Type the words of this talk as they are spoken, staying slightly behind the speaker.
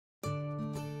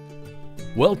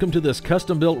Welcome to this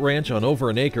custom-built ranch on over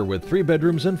an acre with 3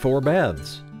 bedrooms and 4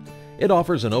 baths. It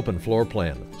offers an open floor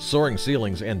plan, soaring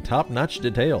ceilings, and top-notch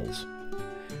details.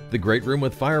 The great room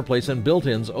with fireplace and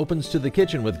built-ins opens to the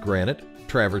kitchen with granite,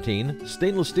 travertine,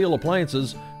 stainless steel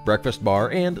appliances, breakfast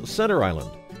bar, and center island.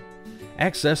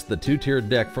 Access the 2-tiered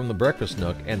deck from the breakfast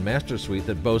nook and master suite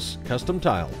that boasts custom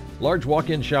tile, large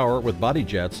walk-in shower with body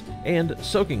jets, and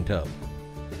soaking tub.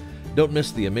 Don't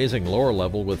miss the amazing lower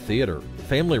level with theater,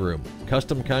 family room,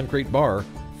 custom concrete bar,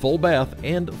 full bath,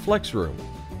 and flex room.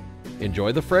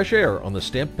 Enjoy the fresh air on the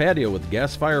stamped patio with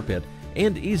gas fire pit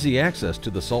and easy access to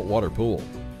the saltwater pool.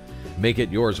 Make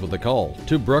it yours with a call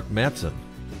to Brooke Mattson.